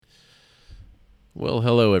Well,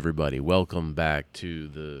 hello, everybody. Welcome back to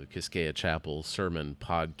the Quisqueya Chapel Sermon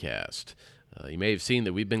Podcast. You may have seen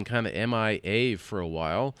that we've been kind of MIA for a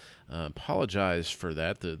while. Apologize for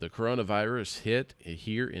that. The coronavirus hit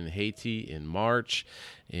here in Haiti in March.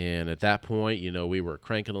 And at that point, we were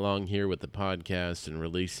cranking along here with the podcast and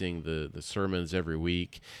releasing the sermons every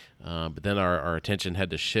week. But then our attention had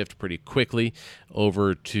to shift pretty quickly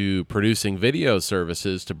over to producing video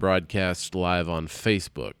services to broadcast live on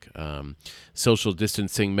Facebook. Social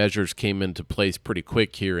distancing measures came into place pretty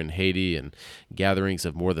quick here in Haiti, and gatherings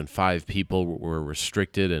of more than 5 people were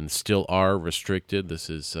restricted and still are restricted. This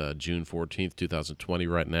is June 14th, 2020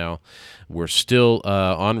 right now. We're still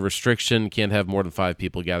on restriction, can't have more than 5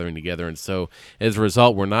 people gathering together, and so as a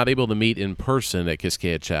result, we're not able to meet in person at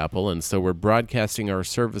Quisqueya Chapel, and so we're broadcasting our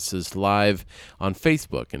services live on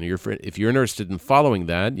Facebook. And if you're interested in following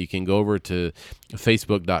that, you can go over to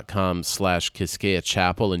facebook.com/Quisqueya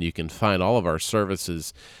Chapel, and you can find all of our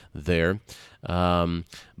services there.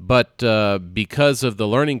 But because of the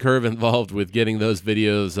learning curve involved with getting those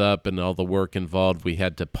videos up and all the work involved, we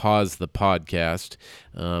had to pause the podcast.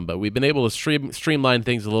 But we've been able to streamline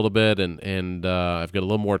things a little bit, and I've got a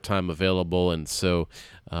little more time available, and so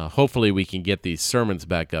hopefully we can get these sermons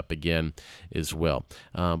back up again as well.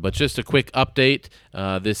 But just a quick update.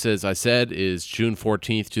 This, as I said, is June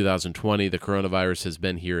 14th, 2020. The coronavirus has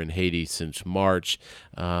been here in Haiti since March,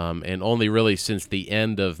 and only really since the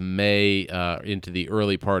end of May into the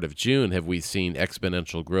early part of June have we seen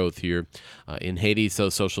exponential growth here in Haiti. So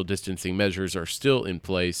social distancing measures are still in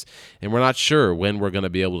place, and we're not sure when we're going to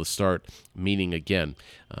be able to start meeting again.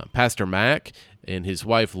 Pastor Mac and his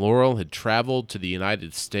wife Laurel had traveled to the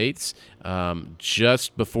United States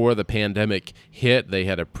just before the pandemic hit. They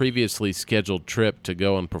had a previously scheduled trip to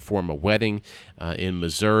go and perform a wedding in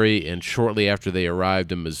Missouri, and shortly after they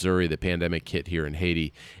arrived in Missouri, the pandemic hit here in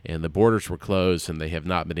Haiti, and the borders were closed, and they have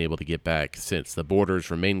not been able to get back since. The borders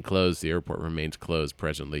remain closed. The airport remains closed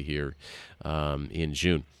presently here in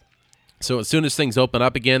June. So as soon as things open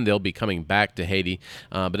up again, they'll be coming back to Haiti.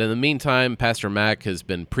 But in the meantime, Pastor Mac has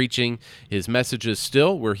been preaching his messages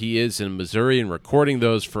still where he is in Missouri and recording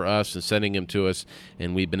those for us and sending them to us,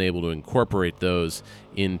 and we've been able to incorporate those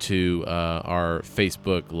into our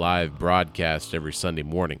Facebook Live broadcast every Sunday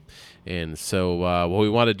morning. And so what we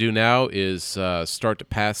want to do now is start to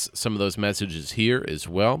pass some of those messages here as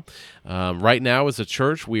well. Right now as a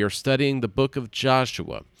church, we are studying the book of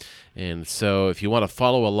Joshua. And so if you want to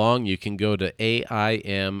follow along, you can go to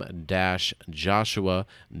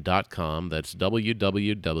aim-joshua.com. That's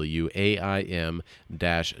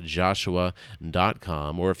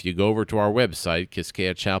www.aim-joshua.com. Or if you go over to our website,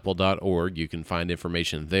 quisqueyachapel.org, you can find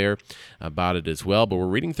information there about it as well. But we're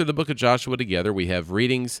reading through the book of Joshua together. We have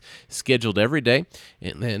readings scheduled every day.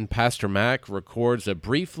 And then Pastor Mac records a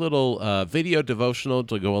brief little video devotional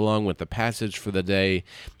to go along with the passage for the day.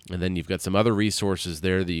 And then you've got some other resources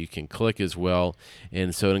there that you can click as well.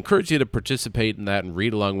 And so I encourage you to participate in that and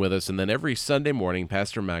read along with us. And then every Sunday morning,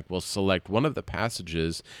 Pastor Mac will select one of the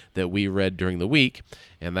passages that we read during the week,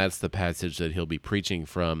 and that's the passage that he'll be preaching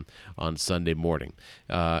from on Sunday morning.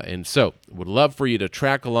 And so would love for you to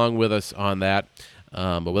track along with us on that.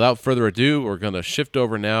 But without further ado, we're going to shift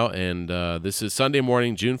over now, and this is Sunday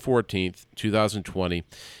morning, June 14th, 2020,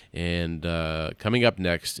 and coming up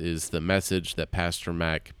next is the message that Pastor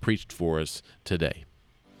Mac preached for us today.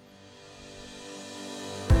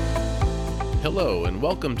 Hello, and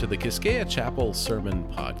welcome to the Quisqueya Chapel Sermon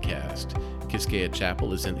Podcast. Quisqueya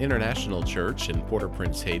Chapel is an international church in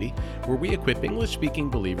Port-au-Prince, Haiti, where we equip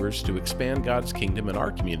English-speaking believers to expand God's kingdom in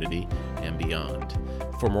our community and beyond.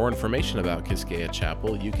 For more information about Quisqueya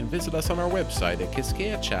Chapel, you can visit us on our website at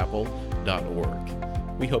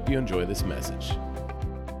quisqueyachapel.org. We hope you enjoy this message.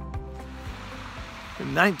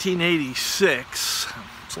 In 1986,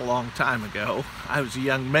 it's a long time ago, I was a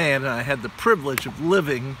young man and I had the privilege of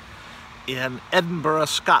living in Edinburgh,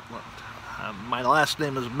 Scotland. My last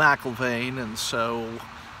name is McIlvaine, and so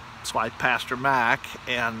that's why Pastor Mac,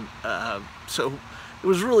 and so it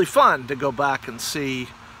was really fun to go back and see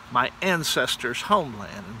my ancestors'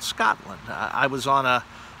 homeland in Scotland. I was on a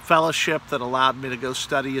fellowship that allowed me to go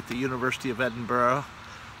study at the University of Edinburgh,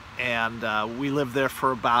 and we lived there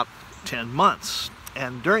for about 10 months.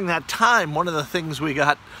 And during that time, one of the things we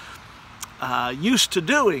got used to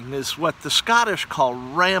doing is what the Scottish call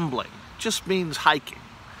rambling. It just means hiking.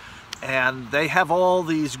 And they have all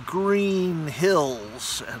these green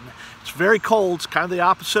hills, and it's very cold. It's kind of the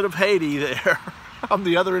opposite of Haiti there on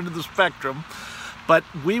the other end of the spectrum. But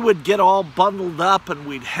we would get all bundled up and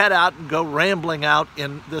we'd head out and go rambling out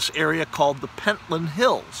in this area called the Pentland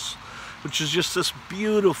Hills, which is just this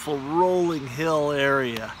beautiful rolling hill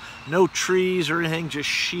area. no trees or anything, just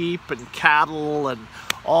sheep and cattle and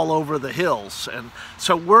all over the hills. And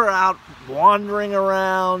so we're out wandering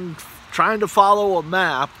around trying to follow a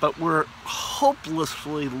map, but we're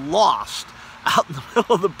hopelessly lost out in the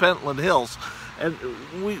middle of the Pentland Hills. And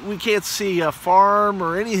we can't see a farm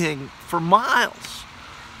or anything for miles.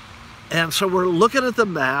 And so we're looking at the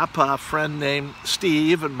map, a friend named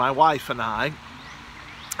Steve and my wife and I,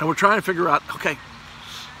 and we're trying to figure out, okay,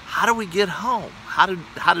 how do we get home? How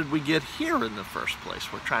did we get here in the first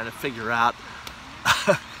place? We're trying to figure out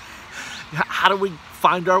how do we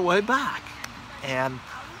find our way back? And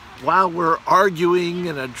while we're arguing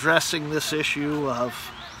and addressing this issue of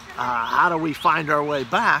how do we find our way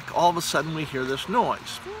back, all of a sudden we hear this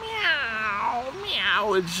noise. Meow,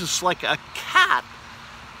 meow. It's just like a cat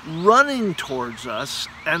running towards us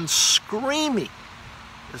and screaming,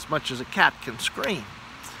 as much as a cat can scream,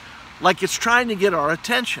 like it's trying to get our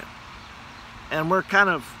attention. And we're kind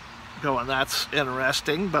of going, that's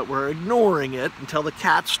interesting, but we're ignoring it until the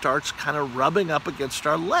cat starts kind of rubbing up against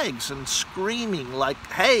our legs and screaming like,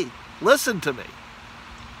 hey, listen to me.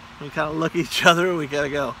 We kind of look at each other and we gotta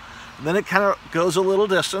go. And then it kind of goes a little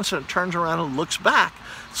distance and it turns around and looks back.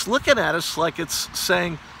 It's looking at us like it's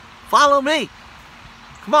saying, follow me.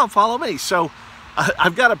 Come on, follow me. So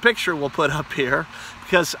I've got a picture we'll put up here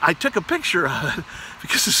because I took a picture of it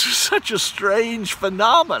because this is such a strange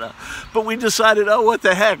phenomena. But we decided, oh, what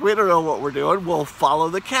the heck? We don't know what we're doing. We'll follow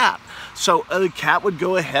the cat. So the cat would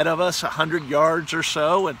go ahead of us 100 yards or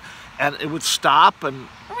so, and it would stop and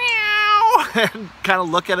meow and kind of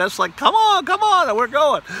look at us like, come on, and we're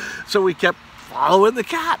going. So we kept following the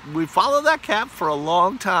cat. We followed that cat for a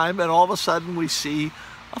long time, and all of a sudden we see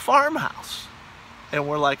a farmhouse. And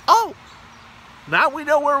we're like, oh, now we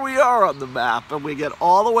know where we are on the map. And we get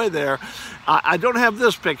all the way there. I don't have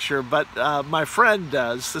this picture, but my friend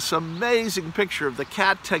does. This amazing picture of the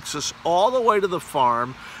cat takes us all the way to the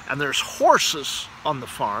farm. And there's horses on the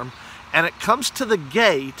farm. And it comes to the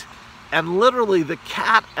gate. And literally the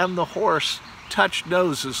cat and the horse touch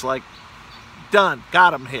noses like, done,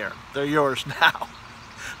 got them here. They're yours now.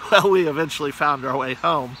 Well, we eventually found our way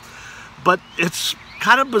home. But it's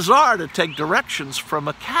kind of bizarre to take directions from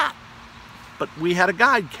a cat, but we had a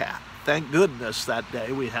guide cat. Thank goodness that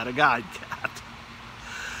day we had a guide cat.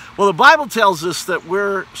 Well, the Bible tells us that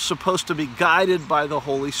we're supposed to be guided by the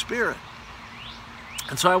Holy Spirit.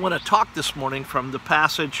 And so I want to talk this morning from the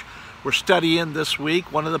passage we're studying this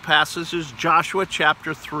week. One of the passages is Joshua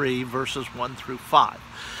chapter 3, verses 1 through 5.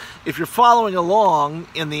 If you're following along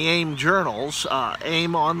in the AIM journals,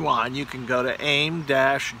 AIM online, you can go to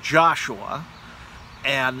AIM-Joshua,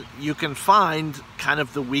 and you can find kind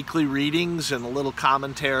of the weekly readings and a little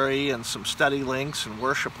commentary and some study links and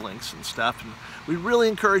worship links and stuff. And we really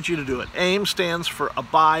encourage you to do it. AIM stands for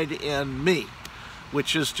Abide in Me,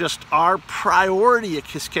 which is just our priority at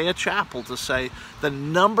Quisqueya Chapel to say the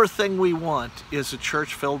number thing we want is a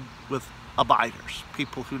church filled with abiders,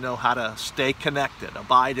 people who know how to stay connected,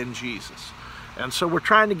 abide in Jesus. And so we're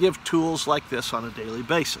trying to give tools like this on a daily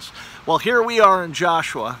basis. Well, here we are in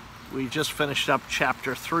Joshua. We just finished up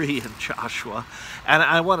chapter 3 in Joshua, and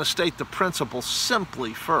I want to state the principle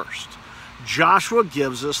simply first. Joshua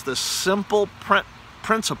gives us this simple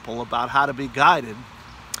principle about how to be guided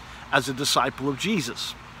as a disciple of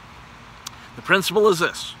Jesus. The principle is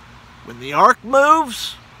this: when the ark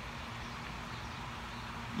moves,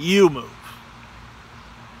 you move.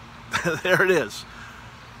 There it is.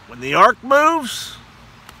 When the ark moves,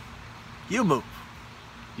 you move.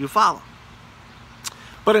 You follow.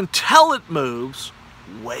 But until it moves,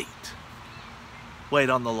 wait. Wait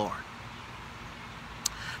on the Lord.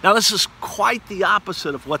 Now, this is quite the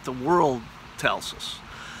opposite of what the world tells us.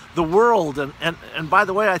 The world, and by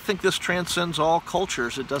the way, I think this transcends all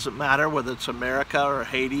cultures. It doesn't matter whether it's America or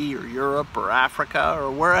Haiti or Europe or Africa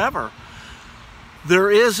or wherever.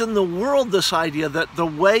 There is in the world this idea that the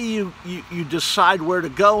way you decide where to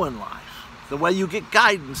go in life, the way you get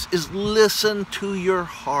guidance, is listen to your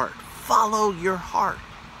heart. Follow your heart.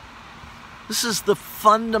 This is the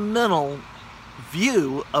fundamental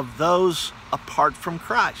view of those apart from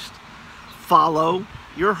Christ. Follow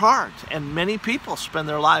your heart. And many people spend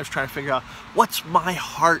their lives trying to figure out, what's my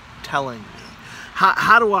heart telling me?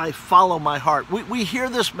 How do I follow my heart? We hear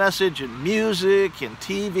this message in music, in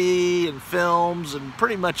TV, in films, and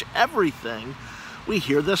pretty much everything. We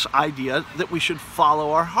hear this idea that we should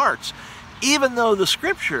follow our hearts, even though the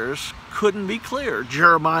scriptures couldn't be clear.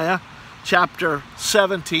 Jeremiah chapter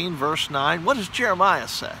 17, verse 9. What does Jeremiah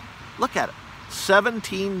say? Look at it.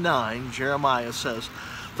 17:9, Jeremiah says,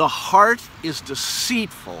 the heart is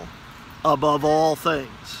deceitful above all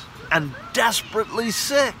things and desperately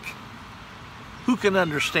sick. Who can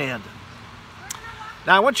understand it?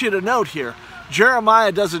 Now I want you to note here,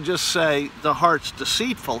 Jeremiah doesn't just say the heart's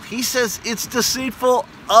deceitful. He says it's deceitful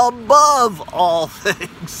above all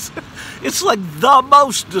things. It's like the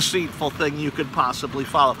most deceitful thing you could possibly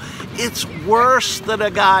follow. It's worse than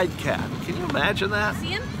a guide cat. Can you imagine that?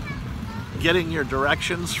 Getting your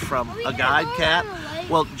directions from a guide cat?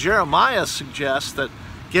 Well, Jeremiah suggests that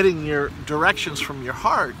getting your directions from your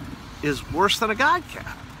heart is worse than a guide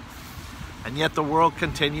cat. And yet the world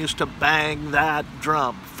continues to bang that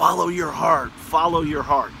drum. Follow your heart, follow your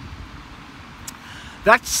heart.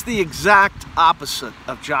 That's the exact opposite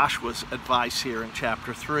of Joshua's advice here in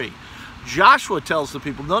chapter 3. Joshua tells the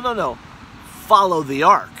people, no, follow the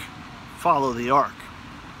ark. Follow the ark.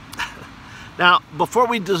 Now, before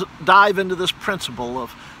we dive into this principle of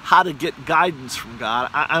how to get guidance from God,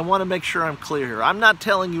 I want to make sure I'm clear here. I'm not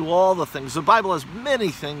telling you all the things. The Bible has many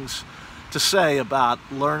things to say about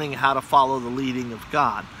learning how to follow the leading of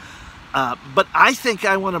God. But I think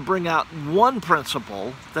I want to bring out one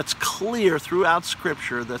principle that's clear throughout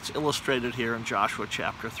Scripture that's illustrated here in Joshua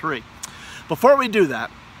chapter 3. Before we do that,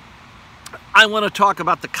 I want to talk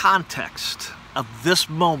about the context of this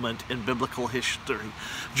moment in biblical history.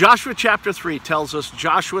 Joshua chapter 3 tells us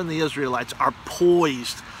Joshua and the Israelites are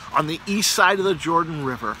poised on the east side of the Jordan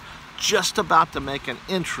River, just about to make an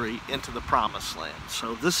entry into the Promised Land.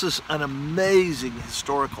 So this is an amazing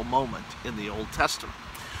historical moment in the Old Testament.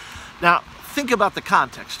 Now, think about the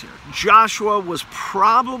context here. Joshua was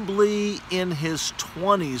probably in his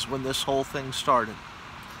 20s when this whole thing started.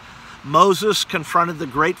 Moses confronted the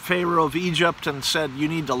great Pharaoh of Egypt and said, you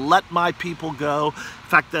need to let my people go. In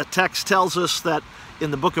fact, the text tells us that in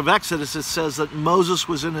the book of Exodus, it says that Moses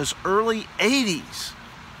was in his early 80s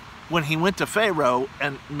when he went to Pharaoh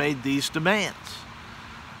and made these demands.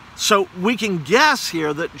 So we can guess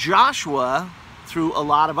here that Joshua, through a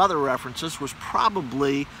lot of other references, was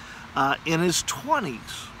probably in his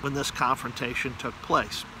 20s when this confrontation took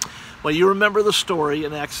place. Well, you remember the story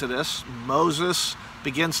in Exodus. Moses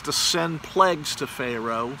begins to send plagues to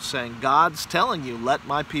Pharaoh, saying, God's telling you, let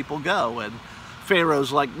my people go. And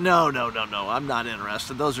Pharaoh's like, no, I'm not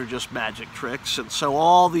interested. Those are just magic tricks. And so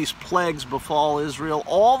all these plagues befall Israel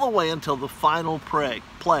all the way until the final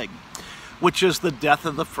plague, which is the death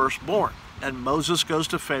of the firstborn. And Moses goes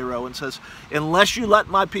to Pharaoh and says, unless you let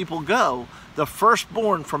my people go, the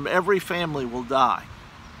firstborn from every family will die.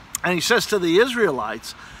 And he says to the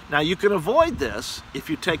Israelites, now you can avoid this if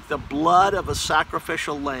you take the blood of a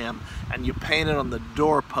sacrificial lamb and you paint it on the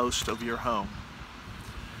doorpost of your home.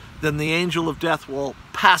 Then the angel of death will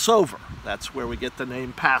pass over. That's where we get the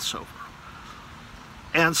name Passover.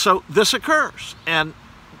 And so this occurs. And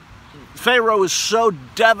Pharaoh is so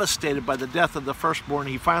devastated by the death of the firstborn,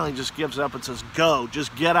 he finally just gives up and says, go,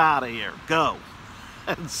 just get out of here, go.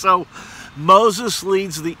 And so Moses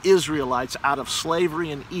leads the Israelites out of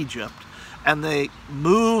slavery in Egypt, and they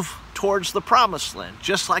move towards the Promised Land,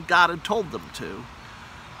 just like God had told them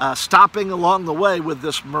to, stopping along the way with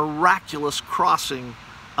this miraculous crossing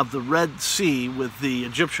of the Red Sea with the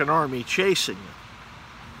Egyptian army chasing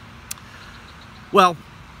them. Well,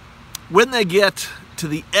 when they get to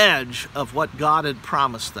the edge of what God had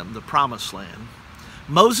promised them, the Promised Land,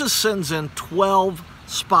 Moses sends in 12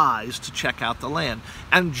 spies to check out the land.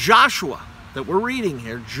 And Joshua, that we're reading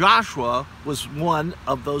here, Joshua was one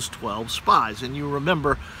of those 12 spies. And you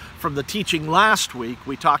remember from the teaching last week,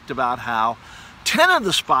 we talked about how 10 of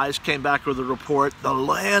the spies came back with a report, the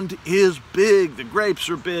land is big, the grapes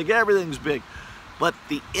are big, everything's big, but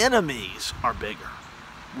the enemies are bigger.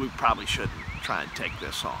 We probably shouldn't try and take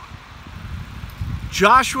this on.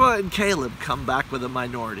 Joshua and Caleb come back with a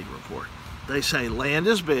minority report. They say land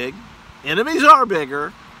is big, enemies are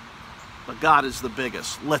bigger, but God is the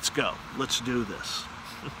biggest. Let's go. Let's do this.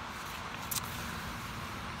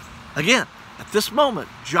 Again, at this moment,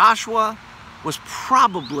 Joshua was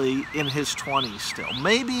probably in his 20s still,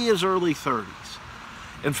 maybe his early 30s.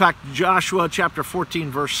 In fact, Joshua chapter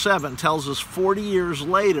 14, verse 7 tells us 40 years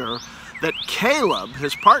later that Caleb,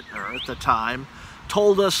 his partner at the time,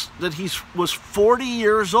 told us that he was 40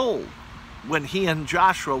 years old when he and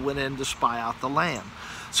Joshua went in to spy out the land.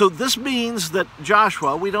 So this means that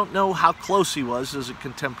Joshua, we don't know how close he was as a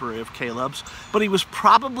contemporary of Caleb's, but he was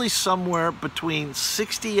probably somewhere between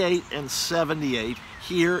 68 and 78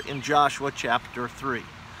 here in Joshua chapter 3.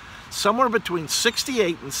 Somewhere between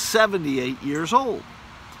 68 and 78 years old.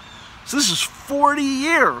 So this is 40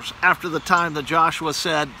 years after the time that Joshua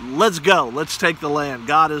said, let's go, let's take the land,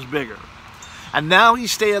 God is bigger. And now he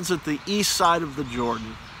stands at the east side of the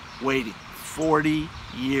Jordan waiting 40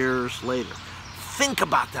 years later. Think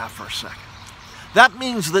about that for a second. That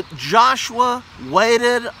means that Joshua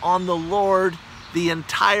waited on the Lord the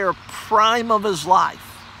entire prime of his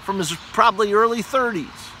life, from his probably early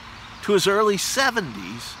 30s to his early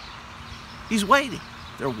 70s, he's waiting.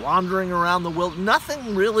 They're wandering around the wilderness.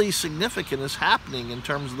 Nothing really significant is happening in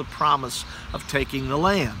terms of the promise of taking the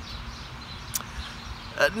land.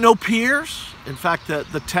 No peers. In fact,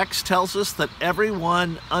 the text tells us that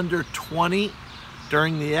everyone under 20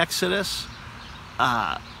 during the Exodus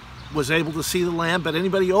was able to see the land, but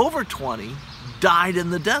anybody over 20 died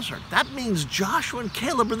in the desert. That means Joshua and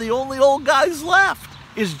Caleb are the only old guys left.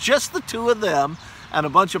 It's just the two of them and a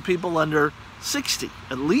bunch of people under 60,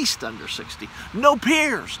 at least under 60. No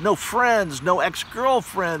peers, no friends, no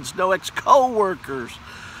ex-girlfriends, no ex-co-workers.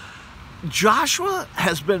 Joshua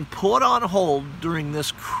has been put on hold during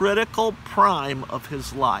this critical prime of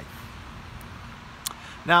his life.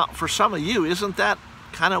 Now, for some of you, isn't that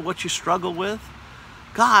kind of what you struggle with?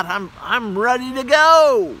 God, I'm ready to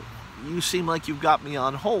go. You seem like you've got me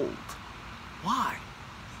on hold. Why?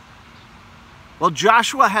 Well,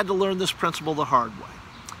 Joshua had to learn this principle the hard way.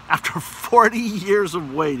 After 40 years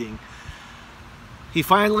of waiting, he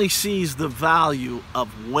finally sees the value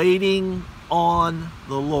of waiting on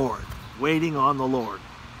the Lord. Waiting on the Lord.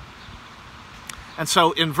 And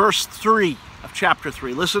so in verse 3 of chapter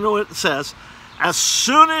 3, listen to what it says. As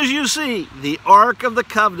soon as you see the Ark of the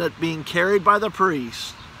Covenant being carried by the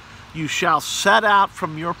priests, you shall set out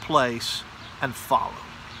from your place and follow.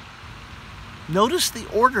 Notice the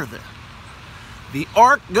order there. The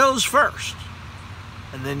Ark goes first,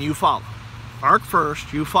 and then you follow. Ark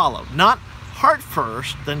first, you follow. Not heart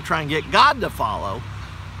first, then try and get God to follow.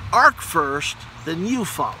 Ark first, then you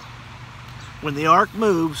follow. When the ark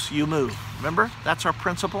moves, you move. Remember? That's our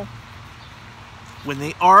principle. When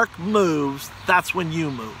the ark moves, that's when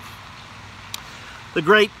you move. The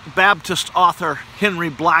great Baptist author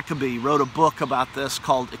Henry Blackaby wrote a book about this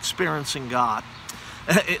called Experiencing God.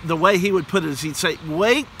 The way he would put it is he'd say,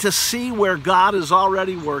 wait to see where God is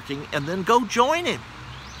already working and then go join him.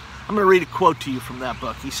 I'm going to read a quote to you from that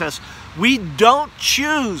book. He says, we don't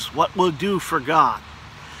choose what we'll do for God.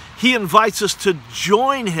 He invites us to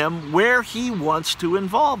join him where he wants to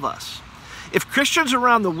involve us. If Christians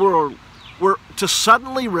around the world were to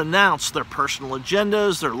suddenly renounce their personal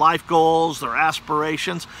agendas, their life goals, their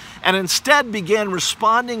aspirations, and instead began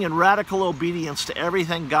responding in radical obedience to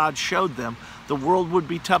everything God showed them, the world would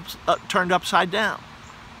be turned upside down.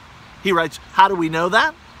 He writes, how do we know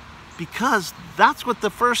that? Because that's what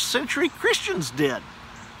the first century Christians did.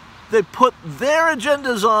 They put their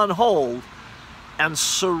agendas on hold and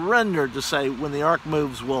surrendered to say, when the ark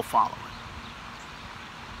moves, we'll follow it.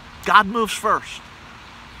 God moves first,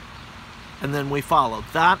 and then we follow.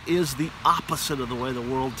 That is the opposite of the way the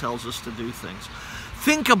world tells us to do things.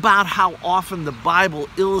 Think about how often the Bible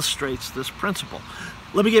illustrates this principle.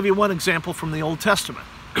 Let me give you one example from the Old Testament.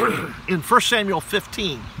 In 1 Samuel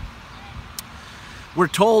 15, we're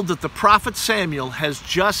told that the prophet Samuel has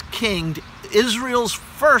just kinged Israel's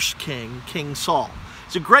first king, King Saul.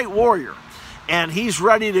 He's a great warrior. And he's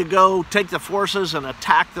ready to go take the forces and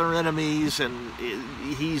attack their enemies, and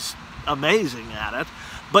he's amazing at it.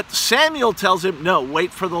 But Samuel tells him, no,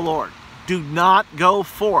 wait for the Lord. Do not go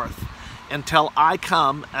forth until I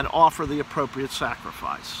come and offer the appropriate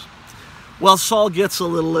sacrifice. Well, Saul gets a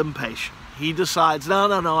little impatient. He decides, no,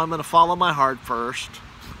 I'm going to follow my heart first.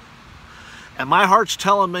 And my heart's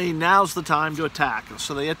telling me now's the time to attack. And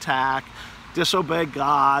so they attack. Disobey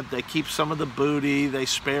God, they keep some of the booty, they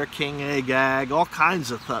spare King Agag, all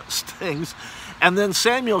kinds of things. And then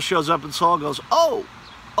Samuel shows up and Saul goes, oh,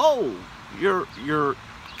 you're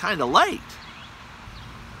kind of late.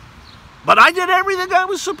 But I did everything I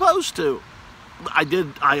was supposed to.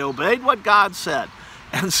 I obeyed what God said.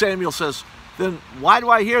 And Samuel says, then why do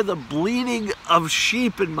I hear the bleating of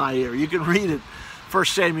sheep in my ear? You can read it, 1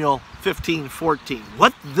 Samuel 15:14.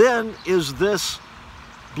 What then is this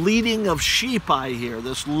bleating of sheep I hear,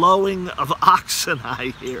 this lowing of oxen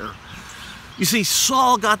I hear? You see,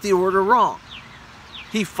 Saul got the order wrong.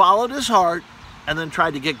 He followed his heart and then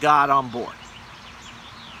tried to get God on board.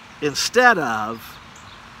 Instead of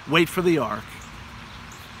wait for the ark,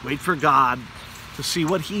 wait for God to see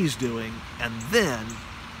what he's doing, and then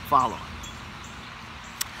follow him.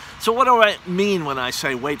 So what do I mean when I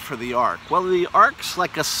say wait for the ark? Well, the ark's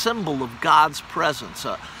like a symbol of God's presence,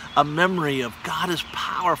 a memory of God is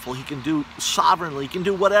powerful. He can do sovereignly. He can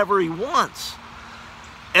do whatever he wants.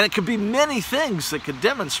 And it could be many things that could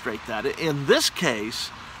demonstrate that. In this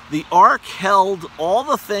case, the ark held all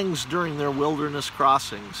the things during their wilderness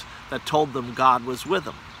crossings that told them God was with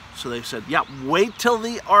them. So they said, yeah, wait till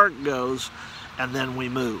the ark goes, and then we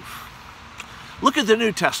move. Look at the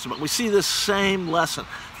New Testament. We see this same lesson.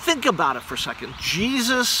 Think about it for a second.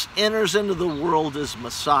 Jesus enters into the world as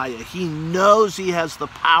Messiah. He knows he has the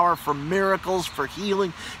power for miracles, for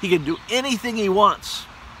healing. He can do anything he wants.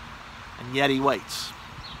 And yet he waits.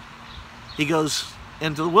 He goes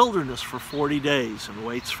into the wilderness for 40 days and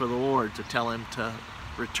waits for the Lord to tell him to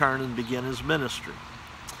return and begin his ministry.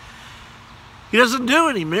 He doesn't do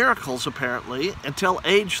any miracles, apparently, until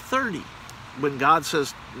age 30, when God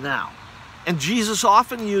says, now. And Jesus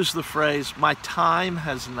often used the phrase, my time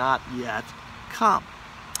has not yet come.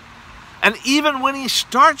 And even when he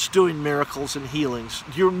starts doing miracles and healings,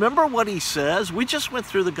 do you remember what he says? We just went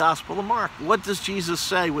through the Gospel of Mark. What does Jesus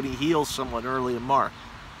say when he heals someone early in Mark?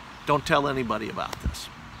 Don't tell anybody about this.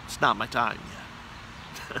 It's not my time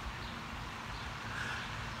yet.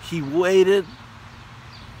 He waited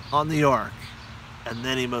on the ark, and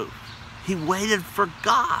then he moved. He waited for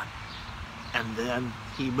God, and then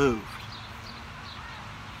he moved.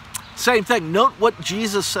 Same thing. Note what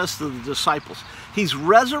Jesus says to the disciples. He's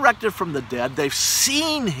resurrected from the dead. They've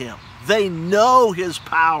seen him. They know his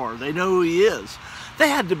power. They know who he is. They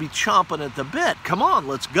had to be chomping at the bit. Come on,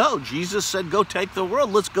 let's go. Jesus said, go take the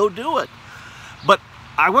world. Let's go do it. But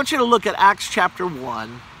I want you to look at Acts chapter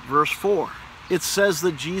 1, verse 4. It says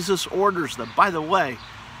that Jesus orders them. By the way,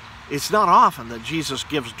 it's not often that Jesus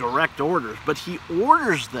gives direct orders, but he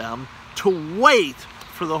orders them to wait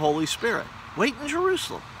for the Holy Spirit. Wait in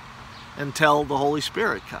Jerusalem until the Holy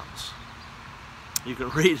Spirit comes. You can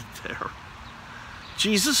read it there.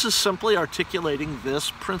 Jesus is simply articulating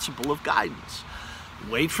this principle of guidance.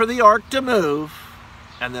 Wait for the ark to move,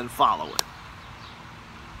 and then follow it.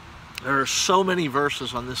 There are so many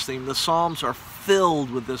verses on this theme. The Psalms are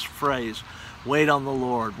filled with this phrase, wait on the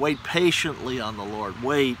Lord, wait patiently on the Lord,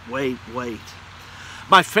 wait, wait, wait.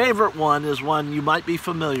 My favorite one is one you might be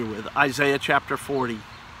familiar with, Isaiah chapter 40,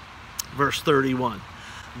 verse 31.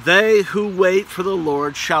 They who wait for the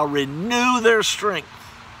Lord shall renew their strength.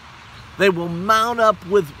 They will mount up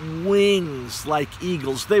with wings like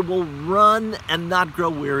eagles. They will run and not grow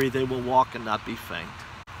weary. They will walk and not be faint.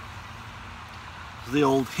 The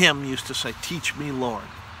old hymn used to say, teach me, Lord,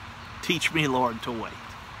 to wait.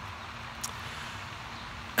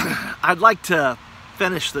 I'd like to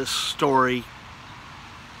finish this story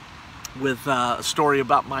with a story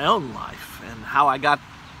about my own life and how I got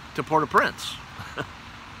to Port-au-Prince.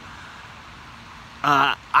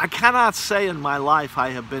 I cannot say in my life I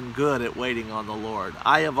have been good at waiting on the Lord.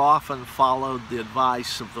 I have often followed the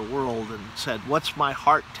advice of the world and said, what's my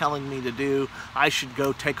heart telling me to do? I should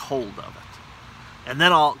go take hold of it. And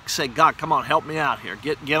then I'll say, God, come on, help me out here.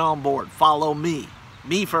 Get on board. Follow me.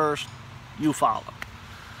 Me first, you follow.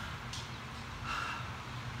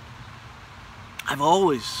 I've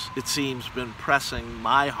always, it seems, been pressing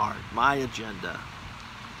my heart, my agenda,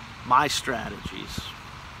 my strategies.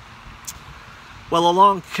 Well,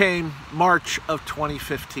 along came March of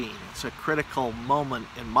 2015. It's a critical moment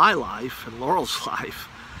in my life and Laurel's life.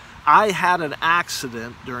 I had an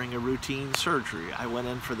accident during a routine surgery. I went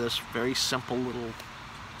in for this very simple little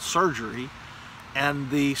surgery,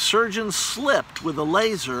 and the surgeon slipped with a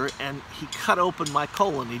laser and he cut open my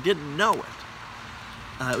colon. He didn't know it.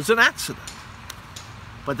 It was an accident.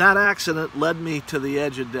 But that accident led me to the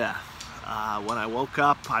edge of death. When I woke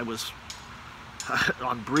up, I was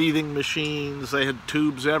on breathing machines. They had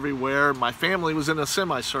tubes everywhere. My family was in a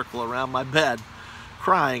semicircle around my bed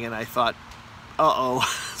crying, and I thought, uh-oh,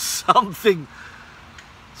 something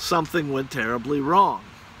went terribly wrong.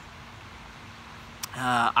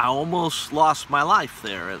 I almost lost my life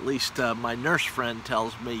there. At least my nurse friend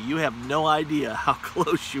tells me, you have no idea how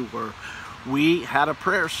close you were. We had a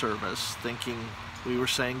prayer service thinking we were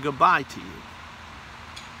saying goodbye to you.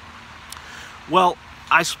 Well,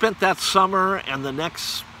 I spent that summer and the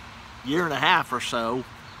next year and a half or so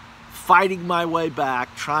fighting my way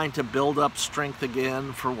back, trying to build up strength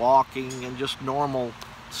again for walking and just normal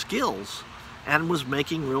skills, and was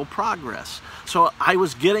making real progress. So I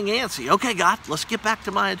was getting antsy. Okay, God, let's get back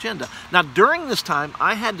to my agenda. Now, during this time,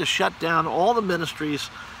 I had to shut down all the ministries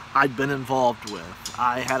I'd been involved with.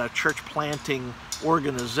 I had a church planting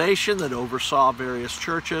organization that oversaw various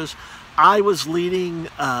churches. I was leading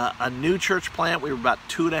a new church plant. We were about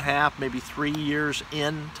 2.5, maybe 3 years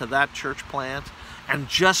into that church plant, and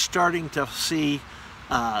just starting to see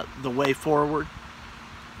the way forward.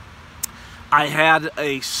 I had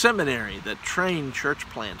a seminary that trained church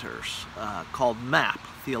planters called MAP,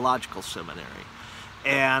 Theological Seminary.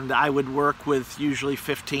 And I would work with usually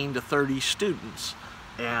 15 to 30 students,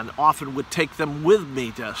 and often would take them with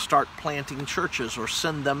me to start planting churches or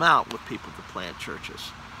send them out with people to plant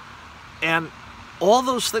churches. And all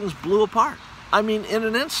those things blew apart. I mean, in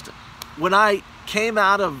an instant. When I came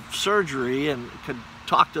out of surgery and could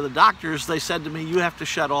talked to the doctors, they said to me, you have to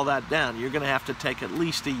shut all that down. You're going to have to take at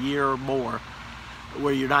least a year or more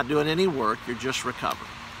where you're not doing any work, you're just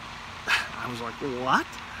recovering. I was like, what?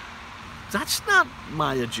 That's not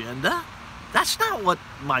my agenda. That's not what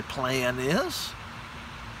my plan is.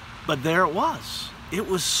 But there it was. It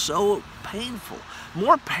was so painful.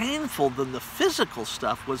 More painful than the physical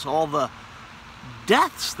stuff was all the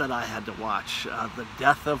deaths that I had to watch. The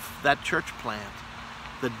death of that church plant.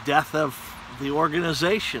 The death of the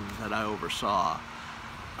organization that I oversaw.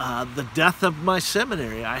 The death of my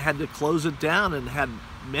seminary. I had to close it down and had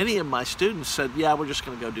many of my students said, yeah, we're just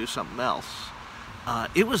going to go do something else.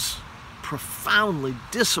 It was profoundly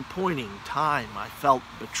disappointing time. I felt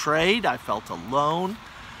betrayed. I felt alone.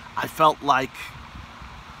 I felt like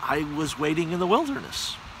I was waiting in the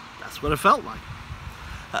wilderness. That's what it felt like.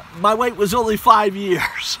 My wait was only 5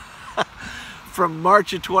 years from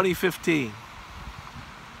March of 2015.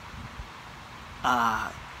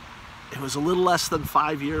 It was a little less than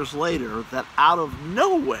 5 years later that out of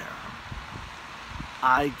nowhere,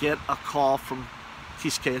 I get a call from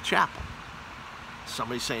Quisqueya Chapel.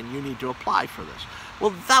 Somebody saying, you need to apply for this.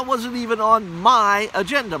 Well, that wasn't even on my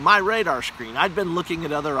agenda, my radar screen. I'd been looking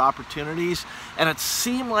at other opportunities, and it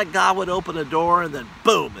seemed like God would open a door, and then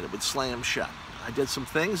boom, and it would slam shut. I did some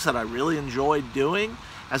things that I really enjoyed doing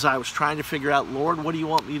as I was trying to figure out, Lord, what do you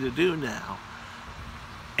want me to do now?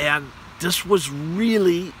 And this was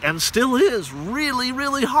really, and still is, really,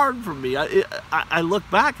 really hard for me. I look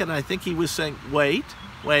back and I think he was saying, wait.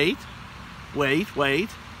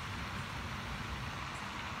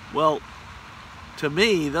 Well, to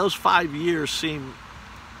me, those 5 years seem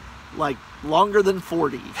like longer than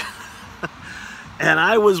 40. And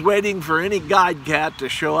I was waiting for any guide cat to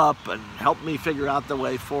show up and help me figure out the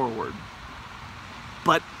way forward.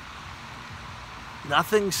 But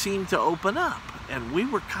nothing seemed to open up. And we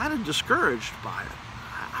were kind of discouraged by it.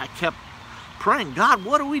 I kept praying, God,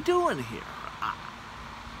 what are we doing here?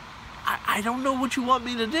 I don't know what you want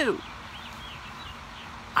me to do.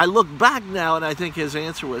 I look back now and I think his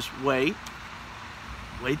answer was, wait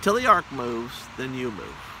till the ark moves, then you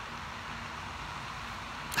move.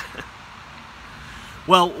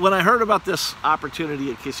 Well, when I heard about this opportunity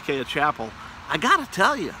at Quisqueya Chapel, I got to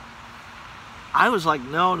tell you, I was like,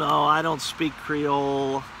 no, I don't speak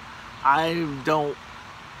Creole. I've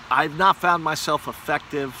not found myself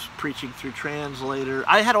effective preaching through translator.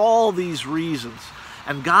 I had all these reasons.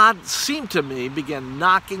 And God seemed to me began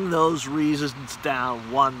knocking those reasons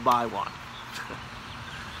down one by one.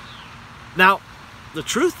 Now, the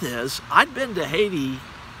truth is, I'd been to Haiti,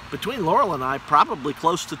 between Laurel and I, probably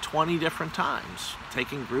close to 20 different times,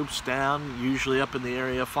 taking groups down, usually up in the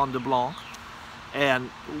area of Fond du Blanc. And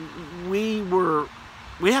we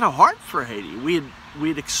had a heart for Haiti.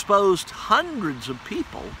 We'd exposed hundreds of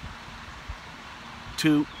people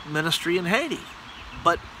to ministry in Haiti.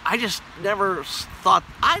 But I just never thought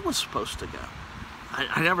I was supposed to go.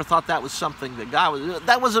 I never thought that was something that God was...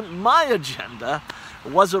 That wasn't my agenda.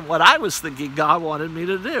 It wasn't what I was thinking God wanted me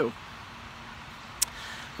to do.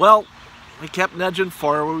 Well, we kept nudging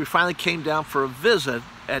forward. We finally came down for a visit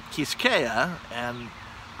at Quisqueya, and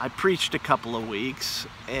I preached a couple of weeks,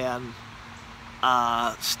 and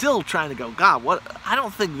still trying to go, God, what? I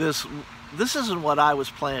don't think this isn't what I was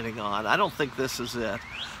planning on. I don't think this is it.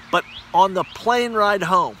 But on the plane ride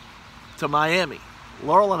home to Miami,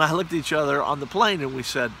 Laurel and I looked at each other on the plane and we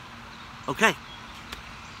said, okay,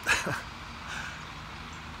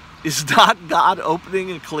 is not God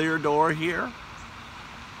opening a clear door here?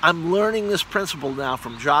 I'm learning this principle now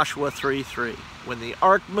from Joshua 3:3. When the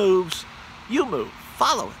ark moves, you move,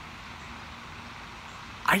 follow it.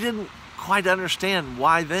 I didn't quite understand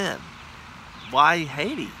why then. Why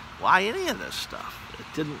Haiti? Why any of this stuff? It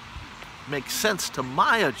didn't make sense to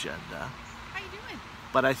my agenda. How you doing?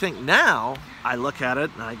 But I think now I look at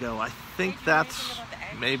it and I go, I think that's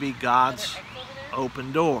maybe God's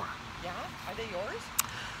open door. Yeah? Are they yours?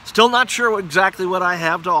 Still not sure exactly what I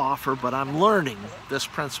have to offer, but I'm learning this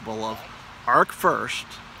principle of ark first,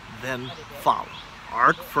 then follow.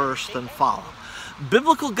 Ark first, then follow.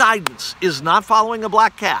 Biblical guidance is not following a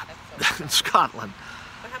black cat in Scotland,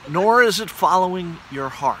 nor is it following your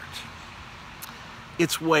heart.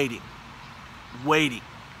 It's waiting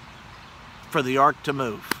for the ark to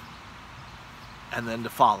move and then to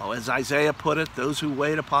follow. As Isaiah put it, those who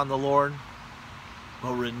wait upon the Lord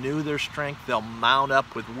will renew their strength. They'll mount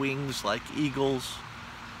up with wings like eagles.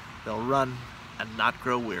 They'll run and not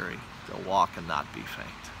grow weary. They'll walk and not be faint.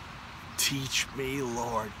 Teach me,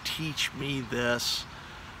 Lord, teach me this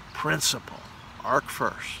principle. Ark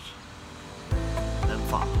first, then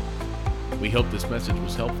follow. We hope this message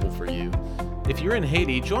was helpful for you. If you're in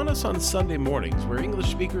Haiti, join us on Sunday mornings where English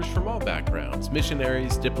speakers from all backgrounds,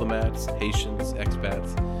 missionaries, diplomats, Haitians,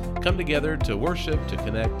 expats, come together to worship, to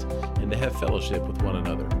connect, and to have fellowship with one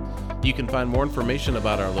another. You can find more information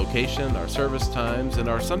about our location, our service times, and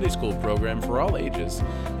our Sunday school program for all ages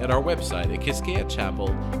at our website at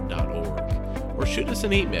kiskeachapel.org. Or shoot us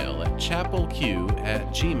an email at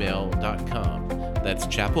chapelq@gmail.com. That's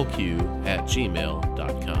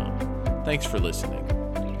chapelq@gmail.com. Thanks for listening.